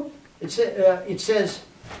 2, it says,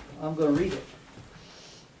 I'm going to read it.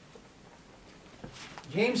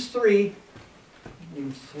 James 3,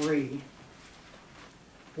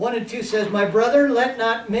 1 and 2 says, my brother, let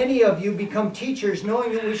not many of you become teachers,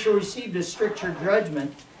 knowing that we shall receive the stricter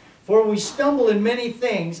judgment. For we stumble in many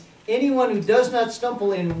things. Anyone who does not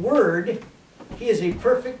stumble in word, he is a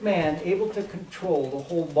perfect man, able to control the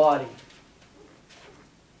whole body.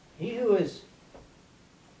 He who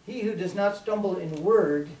does not stumble in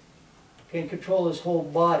word can control his whole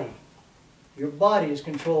body. Your body is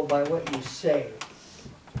controlled by what you say.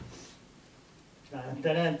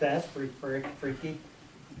 That's pretty freaky.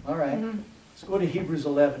 All right, let's go to Hebrews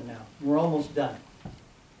 11 now. We're almost done.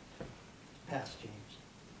 Past James.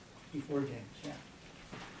 Before James, yeah.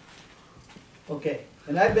 Okay,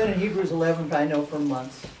 and I've been in Hebrews 11, I know, for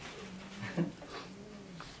months.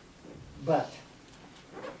 But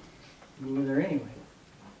we were there anyway.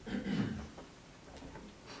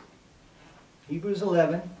 Hebrews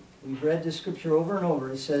 11, we've read this scripture over and over.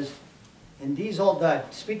 It says, and these all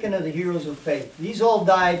died. Speaking of the heroes of faith, these all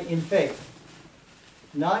died in faith,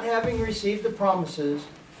 not having received the promises,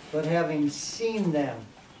 but having seen them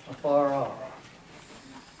afar off.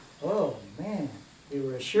 Oh, man. They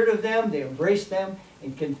were assured of them, they embraced them,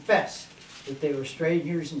 and confessed that they were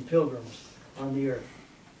strangers and pilgrims on the earth.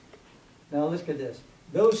 Now look at this.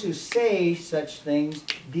 Those who say such things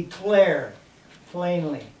declare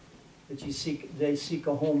plainly that they seek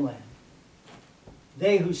a homeland.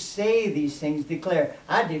 They who say these things declare.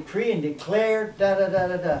 I decree and declare,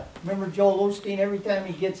 da-da-da-da-da. Remember Joel Osteen, every time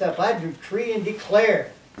he gets up, I decree and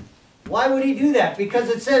declare. Why would he do that? Because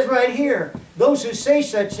it says right here, those who say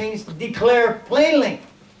such things declare plainly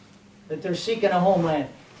that they're seeking a homeland.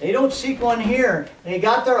 They don't seek one here. They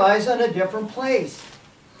got their eyes on a different place.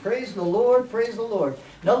 Praise the Lord, praise the Lord.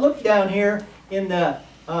 Now look down here in the,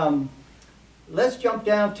 let's jump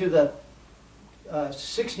down to the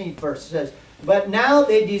 16th verse. It says, but now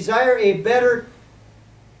they desire a better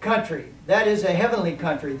country, that is a heavenly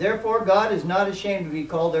country. Therefore God is not ashamed to be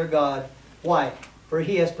called their God. Why? For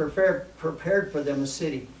he has prepared for them a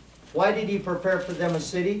city. Why did he prepare for them a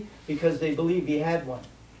city? Because they believed he had one.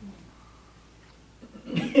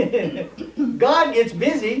 God gets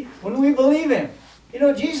busy when we believe him. You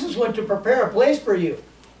know, Jesus went to prepare a place for you.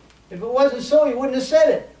 If it wasn't so, he wouldn't have said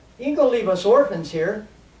it. He ain't going to leave us orphans here.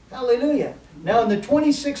 Hallelujah. Now in the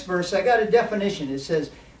 26th verse, I got a definition. It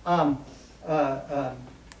says,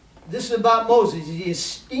 this is about Moses. He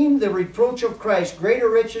esteemed the reproach of Christ greater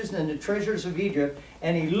riches than the treasures of Egypt,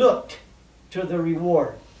 and he looked to the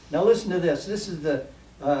reward. Now listen to this. This is the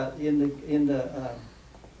in the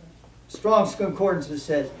Strong's Concordance. It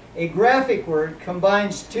says a graphic word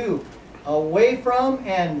combines two, away from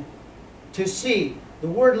and to see. The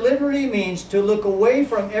word literally means to look away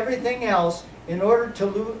from everything else in order to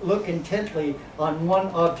look intently on one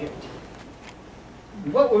object.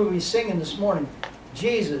 What were we singing this morning?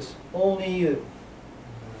 Jesus, only you.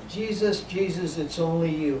 Jesus, Jesus, it's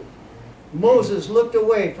only you. Moses looked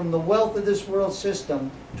away from the wealth of this world system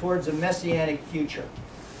towards a messianic future.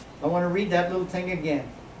 I want to read that little thing again.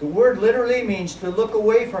 The word literally means to look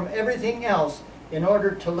away from everything else in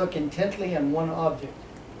order to look intently on one object.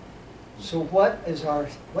 So what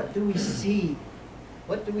do we see?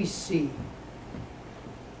 What do we see?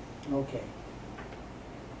 Okay.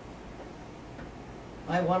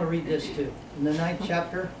 I want to read this too. In the 9th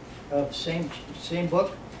chapter of same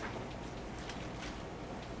book,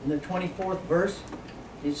 in the 24th verse,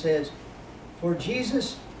 it says, "For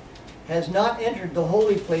Jesus has not entered the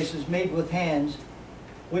holy places made with hands,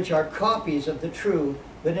 which are copies of the true,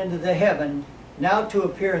 but into the heaven, now to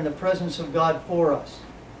appear in the presence of God for us."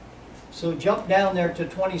 So jump down there to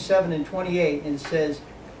 27 and 28, and it says,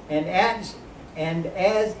 and as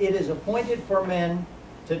it is appointed for men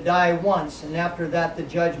to die once, and after that the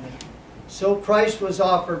judgment, so Christ was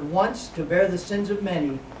offered once to bear the sins of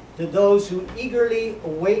many. To those who eagerly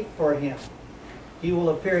wait for him, he will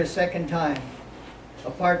appear a second time,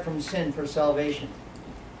 apart from sin, for salvation.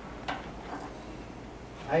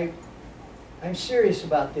 I'm serious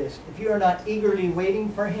about this. If you are not eagerly waiting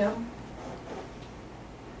for him,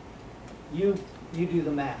 you do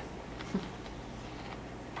the math.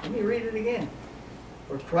 Let me read it again.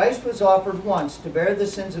 "For Christ was offered once to bear the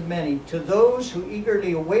sins of many. To those who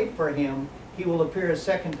eagerly await for him, he will appear a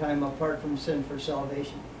second time apart from sin for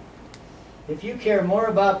salvation." If you care more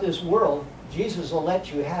about this world, Jesus will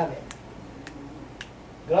let you have it.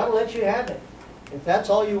 God will let you have it. If that's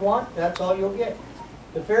all you want, that's all you'll get.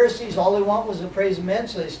 The Pharisees, all they want was the praise of men,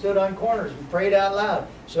 so they stood on corners and prayed out loud,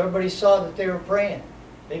 so everybody saw that they were praying.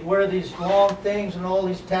 They'd wear these long things and all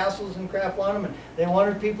these tassels and crap on them, and they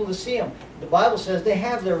wanted people to see them. The Bible says they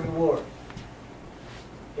have their reward.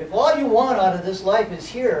 If all you want out of this life is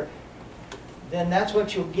here, then that's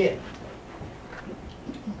what you'll get.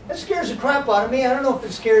 That scares the crap out of me. I don't know if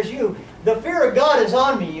it scares you. The fear of God is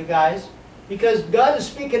on me, you guys, because God is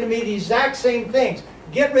speaking to me the exact same things.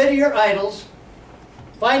 Get rid of your idols.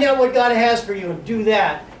 Find out what God has for you and do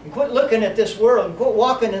that. And quit looking at this world and quit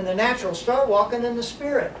walking in the natural. Start walking in the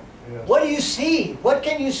Spirit. Yes. What do you see? What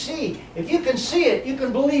can you see? If you can see it, you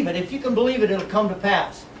can believe it. If you can believe it, it'll come to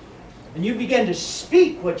pass. And you begin to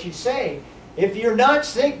speak what you say. If you're not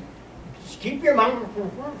saying, just keep your mouth.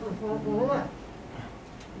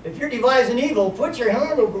 If you're devising evil, put your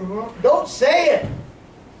hand over your mouth. Don't say it.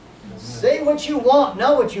 Say what you want,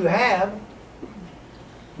 not what you have.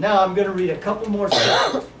 Now I'm going to read a couple more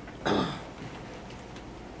scriptures.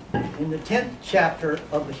 In the 10th chapter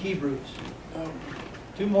of the Hebrews.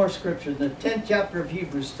 Two more scriptures. In the 10th chapter of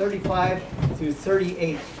Hebrews, 35 through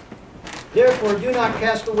 38. "Therefore do not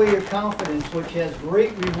cast away your confidence, which has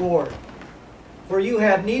great reward. For you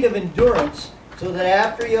have need of endurance, so that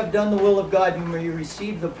after you have done the will of God, you may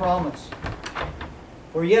receive the promise.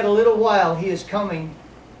 For yet a little while he is coming.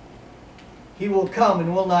 He will come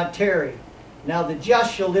and will not tarry. Now the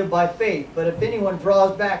just shall live by faith. But if anyone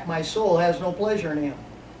draws back, my soul has no pleasure in him.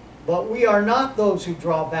 But we are not those who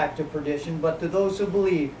draw back to perdition, but to those who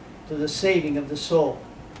believe, to the saving of the soul."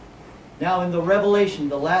 Now in the Revelation,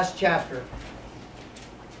 the last chapter,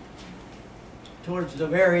 towards the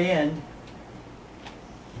very end,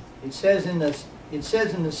 it says in the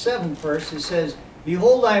 7th verse, it says,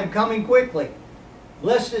 "Behold, I am coming quickly.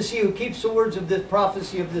 Blessed is he who keeps the words of this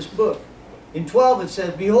prophecy of this book." In 12 it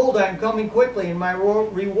says, "Behold, I am coming quickly, and my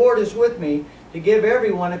reward is with me, to give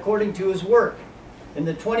everyone according to his work." In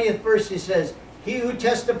the 20th verse he says, "He who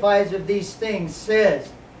testifies of these things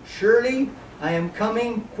says, Surely I am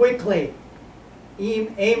coming quickly.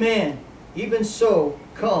 Amen. Even so,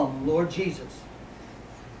 come, Lord Jesus."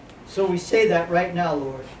 So we say that right now,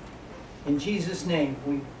 Lord. In Jesus' name,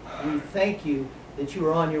 we thank you that you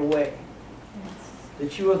are on your way.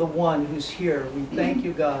 That you are the one who's here. We thank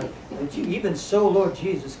you, God, that you, even so, Lord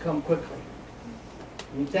Jesus, come quickly.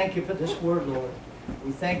 We thank you for this word, Lord.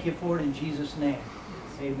 We thank you for it in Jesus' name.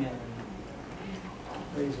 Amen.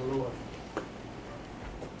 Praise the Lord.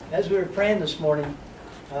 As we were praying this morning,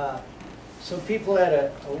 some people had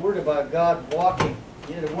a word about God walking.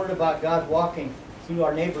 You had a word about God walking through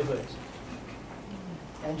our neighborhoods.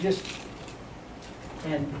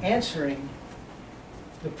 And answering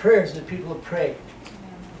the prayers that people have prayed.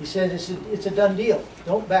 He said it's a done deal.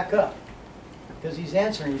 Don't back up. Because he's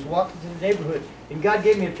answering. He's walking through the neighborhood. And God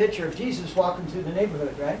gave me a picture of Jesus walking through the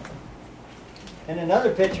neighborhood, right? And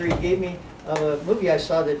another picture he gave me of a movie I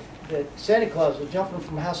saw that Santa Claus was jumping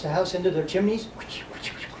from house to house into their chimneys.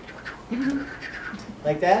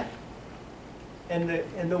 Like that.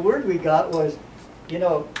 And the word we got was, you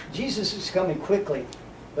know, Jesus is coming quickly,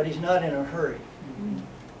 but he's not in a hurry.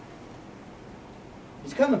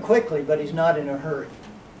 He's coming quickly, but he's not in a hurry.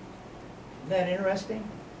 Isn't that interesting?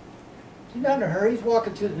 He's not in a hurry. He's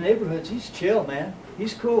walking through the neighborhoods. He's chill, man.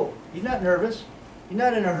 He's cool. He's not nervous. He's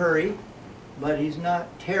not in a hurry, but he's not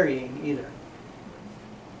tarrying either.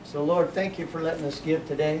 So Lord, thank you for letting us give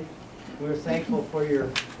today. We're thankful for your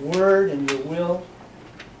word and your will.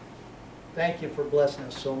 Thank you for blessing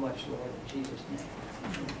us so much, Lord, in Jesus' name.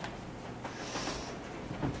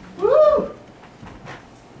 Woo!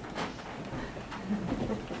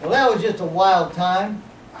 Well, that was just a wild time.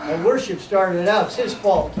 Our worship started out. It's his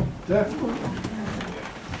fault. Definitely.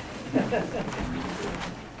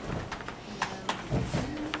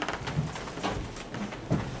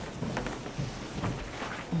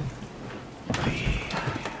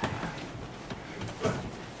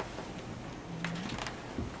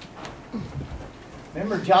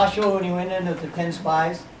 Remember Joshua when he went in with the 10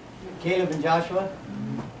 spies? Caleb and Joshua?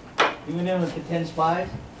 He went in with the 10 spies.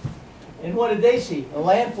 And what did they see? A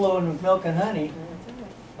land flowing with milk and honey.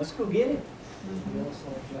 Let's go get it.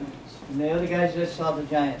 And the other guys just saw the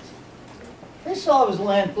giants. They saw it was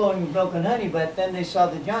land flowing with milk and honey, but then they saw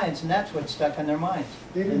the giants, and that's what stuck in their minds.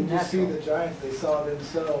 They didn't The just see natural. the giants, they saw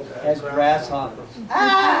themselves As grasshoppers.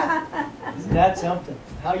 Ah! Isn't that something?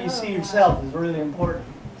 How you see yourself is really important.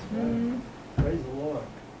 Praise the Lord.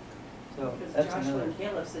 So Because that's Joshua another. and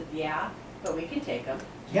Caleb said, yeah, but we can take them.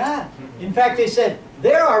 Yeah. In fact, they said,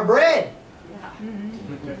 "They're our bread. Yeah.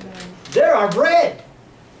 They're our bread."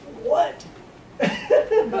 What?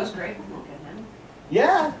 Goes great with milk and honey.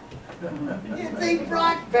 Yeah. They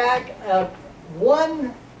brought back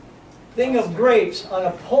one thing of grapes on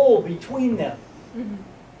a pole between them.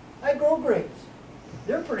 I grow grapes.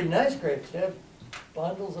 They're pretty nice grapes. They have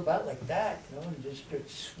bundles about like that, you know, and just they're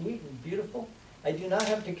sweet and beautiful. I do not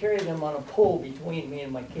have to carry them on a pole between me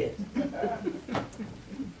and my kids.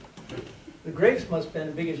 The grapes must have been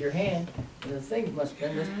as big as your hand, and the things must have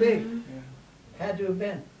been this big. Had to have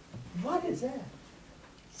been. What is that?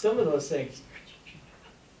 Some of those things.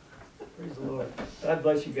 Praise the Lord. God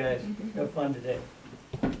bless you guys. Have fun today.